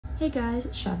Hey guys,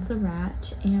 it's Shadow the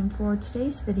Rat, and for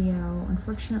today's video,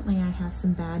 unfortunately I have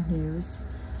some bad news,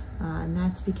 and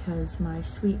that's because my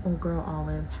sweet old girl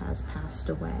Olive has passed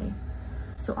away.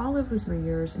 So Olive was 3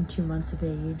 years and 2 months of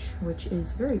age, which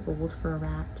is very old for a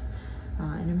rat,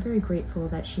 and I'm very grateful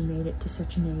that she made it to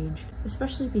such an age,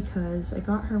 especially because I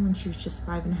got her when she was just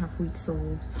 5.5 weeks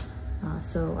old.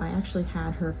 So I actually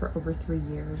had her for over 3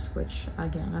 years, which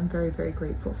again, I'm very, very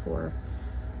grateful for.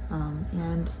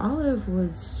 And Olive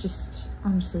was just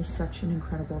honestly such an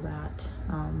incredible rat.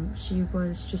 She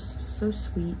was just so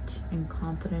sweet and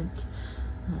confident.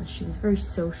 She was very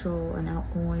social and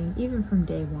outgoing, even from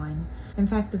day one. In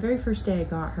fact, the very first day I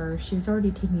got her, she was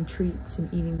already taking treats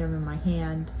and eating them in my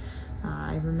hand.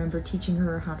 I remember teaching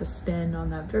her how to spin on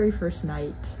that very first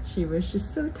night. She was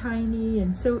just so tiny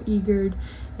and so eager,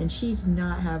 and she did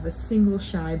not have a single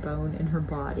shy bone in her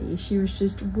body. She was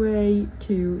just way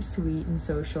too sweet and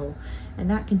social, and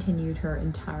that continued her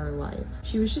entire life.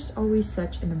 She was just always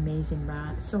such an amazing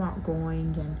rat, so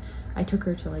outgoing, and I took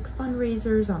her to like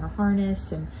fundraisers on a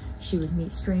harness, and she would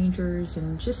meet strangers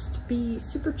and just be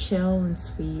super chill and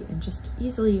sweet, and just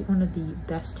easily one of the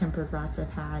best tempered rats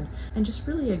I've had, and just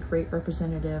really a great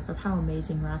representative of how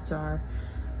amazing rats are.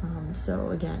 So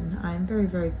again, I'm very,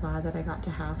 very glad that I got to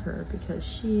have her because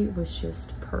she was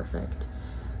just perfect.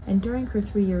 And during her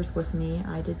 3 years with me,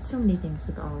 I did so many things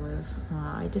with Olive.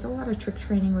 I did a lot of trick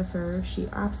training with her. She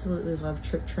absolutely loved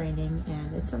trick training,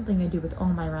 and it's something I do with all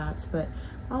my rats, but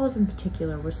Olive in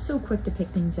particular was so quick to pick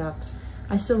things up.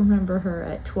 I still remember her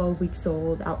at 12 weeks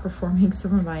old outperforming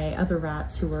some of my other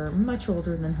rats who were much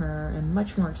older than her and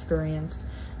much more experienced,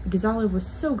 because Olive was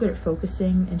so good at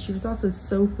focusing, and she was also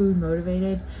so food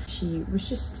motivated. She was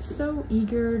just so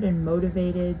eager and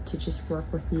motivated to just work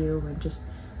with you and just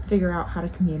figure out how to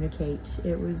communicate.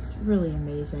 It was really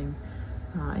amazing.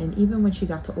 And even when she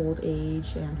got to old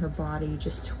age and her body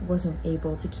just wasn't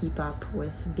able to keep up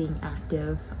with being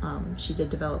active, she did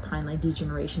develop hind leg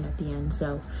degeneration at the end,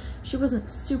 so she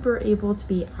wasn't super able to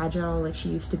be agile like she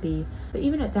used to be. But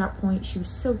even at that point, she was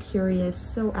so curious,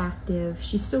 so active.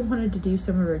 She still wanted to do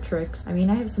some of her tricks. I mean,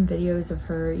 I have some videos of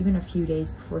her, even a few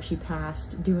days before she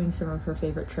passed, doing some of her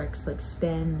favorite tricks like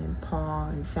spin and paw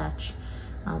and fetch.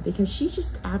 Because she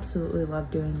just absolutely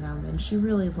loved doing them, and she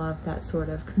really loved that sort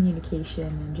of communication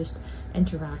and just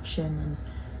interaction,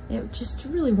 and it just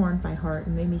really warmed my heart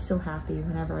and made me so happy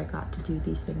whenever I got to do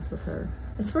these things with her.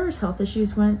 As far as health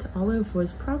issues went, Olive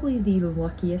was probably the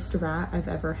luckiest rat I've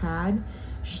ever had.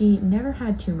 She never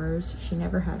had tumors, she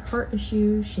never had heart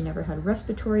issues, she never had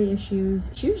respiratory issues.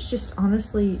 She was just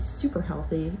honestly super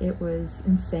healthy. It was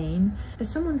insane. As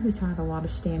someone who's had a lot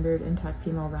of standard intact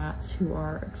female rats who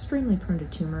are extremely prone to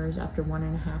tumors after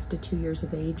 1.5 to 2 years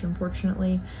of age,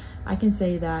 unfortunately, I can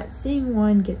say that seeing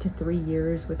one get to 3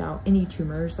 years without any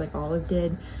tumors like Olive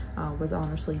did was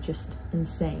honestly just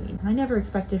insane. I never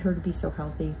expected her to be so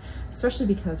healthy, especially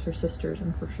because her sisters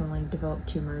unfortunately developed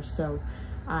tumors, so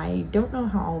I don't know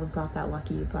how Olive got that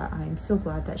lucky, but I'm so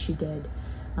glad that she did,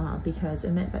 because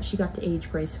it meant that she got to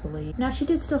age gracefully. Now, she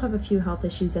did still have a few health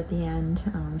issues at the end.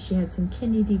 She had some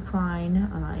kidney decline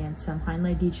and some hind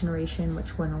leg degeneration,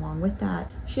 which went along with that.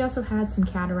 She also had some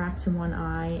cataracts in one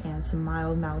eye and some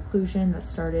mild malocclusion that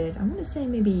started, I'm going to say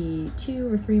maybe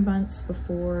 2 or 3 months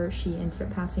before she ended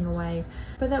up passing away.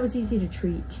 But that was easy to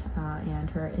treat, and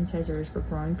her incisors were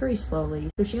growing very slowly,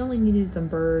 so she only needed them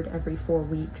burred every 4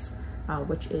 weeks.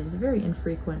 Which is very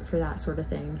infrequent for that sort of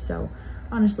thing. So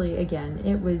honestly, again,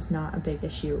 it was not a big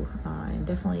issue, and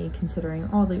definitely considering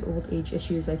all the old age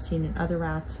issues I've seen in other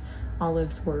rats,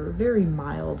 Olive's were very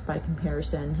mild by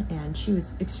comparison, and she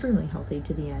was extremely healthy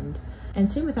to the end.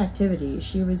 And same with activity.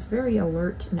 She was very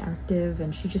alert and active,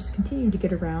 and she just continued to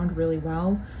get around really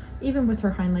well. Even with her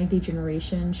hind leg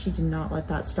degeneration, she did not let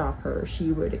that stop her.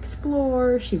 She would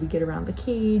explore, she would get around the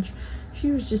cage. She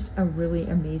was just a really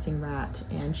amazing rat,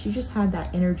 and she just had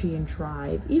that energy and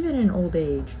drive, even in old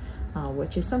age,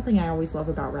 which is something I always love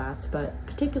about rats, but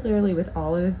particularly with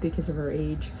Olive because of her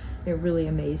age. It really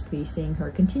amazed me seeing her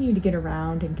continue to get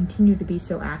around and continue to be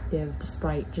so active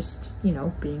despite just, you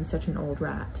know, being such an old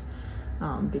rat.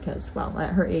 Because, well,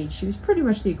 at her age, she was pretty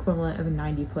much the equivalent of a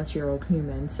 90-plus-year-old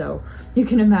human. So you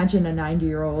can imagine a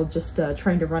 90-year-old just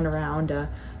trying to run around.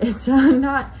 It's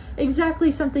not exactly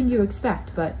something you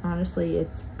expect, but honestly,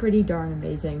 it's pretty darn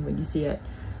amazing when you see it.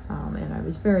 And I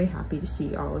was very happy to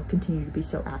see Olive continue to be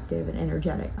so active and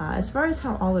energetic. As far as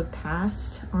how Olive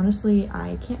passed, honestly,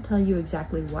 I can't tell you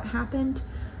exactly what happened.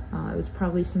 It was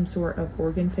probably some sort of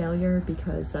organ failure,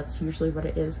 because that's usually what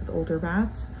it is with older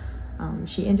rats.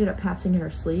 She ended up passing in her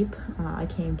sleep. I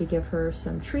came to give her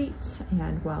some treats,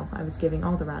 and well, I was giving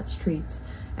all the rats treats,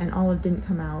 and Olive didn't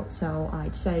come out, so I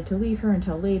decided to leave her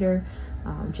until later,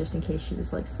 just in case she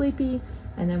was like sleepy.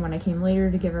 And then when I came later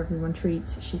to give everyone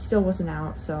treats, she still wasn't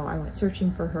out, so I went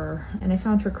searching for her, and I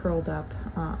found her curled up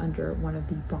under one of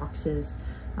the boxes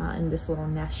in this little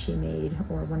nest she made,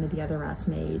 or one of the other rats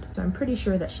made. So I'm pretty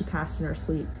sure that she passed in her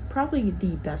sleep. Probably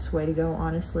the best way to go,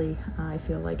 honestly. I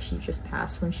feel like she just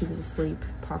passed when she was asleep.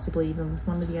 Possibly even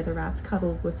one of the other rats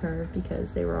cuddled with her,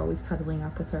 because they were always cuddling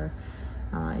up with her.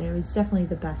 And it was definitely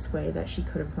the best way that she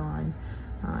could have gone.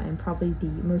 And probably the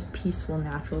most peaceful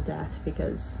natural death,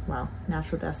 because, well,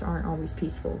 natural deaths aren't always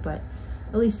peaceful, but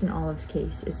at least in Olive's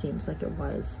case, it seems like it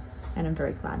was, and I'm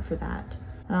very glad for that.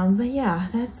 But yeah,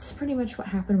 that's pretty much what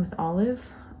happened with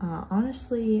Olive.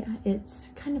 Honestly, it's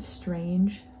kind of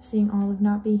strange seeing Olive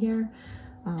not be here.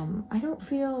 I don't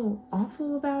feel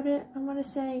awful about it, I want to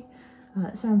say.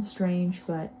 It sounds strange,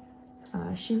 but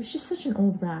she was just such an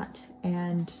old rat,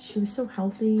 and she was so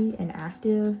healthy and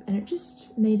active, and it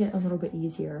just made it a little bit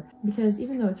easier, because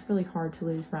even though it's really hard to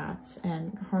lose rats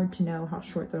and hard to know how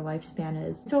short their lifespan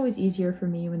is, it's always easier for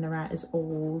me when the rat is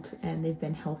old and they've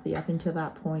been healthy up until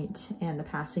that point and the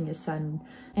passing is sudden,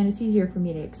 and it's easier for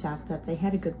me to accept that they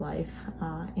had a good life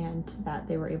and that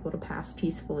they were able to pass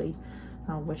peacefully,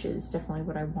 which is definitely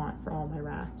what I want for all my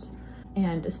rats.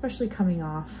 And especially coming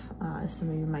off, as some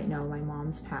of you might know, my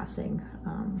mom's passing.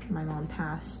 My mom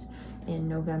passed in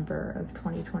November of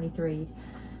 2023,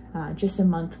 just a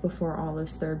month before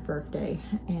Olive's 3rd birthday.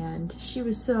 And she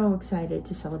was so excited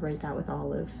to celebrate that with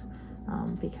Olive,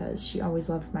 because she always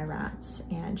loved my rats,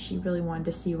 and she really wanted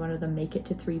to see one of them make it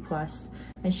to 3+.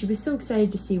 And she was so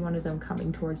excited to see one of them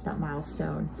coming towards that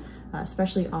milestone.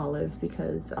 Especially Olive,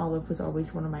 because Olive was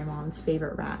always one of my mom's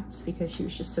favorite rats, because she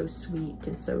was just so sweet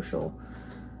and social.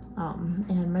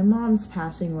 And my mom's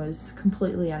passing was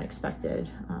completely unexpected.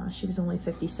 She was only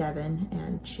 57,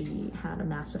 and she had a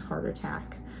massive heart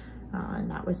attack, and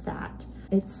that was that.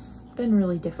 It's been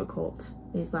really difficult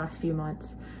these last few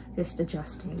months, just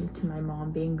adjusting to my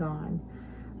mom being gone,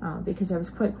 because I was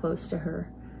quite close to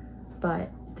her.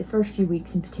 But the first few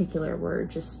weeks in particular were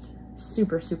just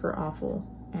super, super awful.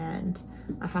 And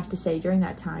I have to say, during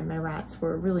that time, my rats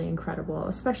were really incredible,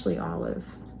 especially Olive.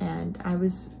 And I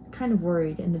was kind of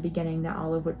worried in the beginning that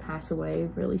Olive would pass away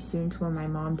really soon to when my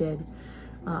mom did.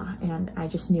 And I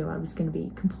just knew I was going to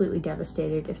be completely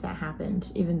devastated if that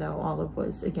happened, even though Olive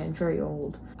was, again, very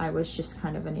old. I was just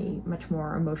kind of in a much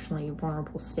more emotionally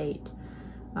vulnerable state.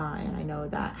 And I know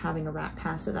that having a rat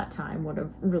pass at that time would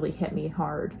have really hit me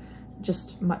hard.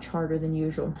 Just much harder than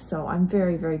usual. So I'm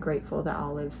very, very grateful that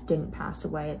Olive didn't pass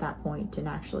away at that point and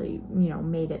actually, you know,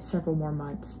 made it several more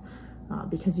months.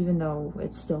 Because even though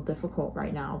it's still difficult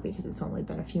right now, because it's only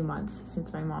been a few months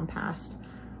since my mom passed,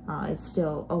 it's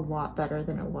still a lot better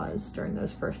than it was during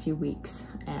those first few weeks.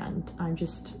 And I'm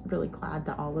just really glad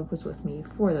that Olive was with me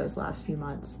for those last few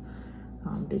months,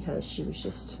 because she was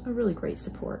just a really great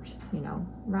support. You know,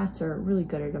 rats are really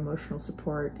good at emotional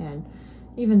support, and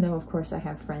even though, of course, I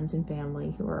have friends and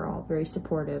family who are all very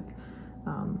supportive,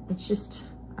 it's just,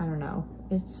 I don't know,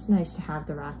 it's nice to have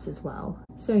the rats as well.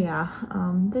 So yeah,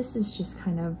 this is just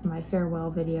kind of my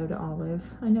farewell video to Olive.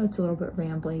 I know it's a little bit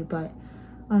rambly, but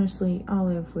honestly,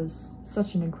 Olive was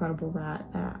such an incredible rat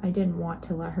that I didn't want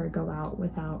to let her go out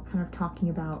without kind of talking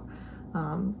about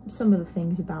some of the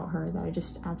things about her that I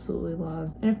just absolutely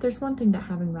love. And if there's one thing that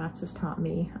having rats has taught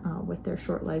me with their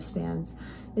short lifespans,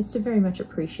 it's to very much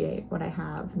appreciate what I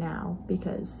have now,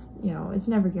 because, you know, it's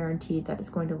never guaranteed that it's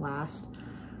going to last.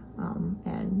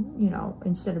 And, you know,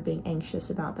 instead of being anxious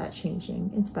about that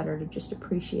changing, it's better to just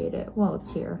appreciate it while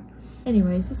it's here.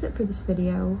 Anyways, that's it for this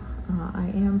video. I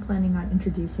am planning on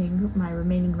introducing my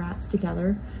remaining rats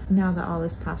together. Now that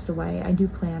Olive's passed away, I do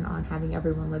plan on having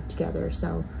everyone live together,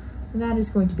 so that is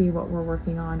going to be what we're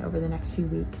working on over the next few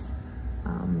weeks.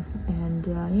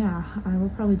 Yeah, I will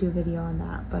probably do a video on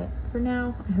that, but for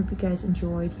now, I hope you guys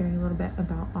enjoyed hearing a little bit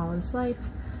about Olive's life,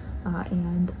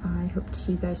 and I hope to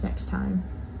see you guys next time.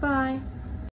 Bye!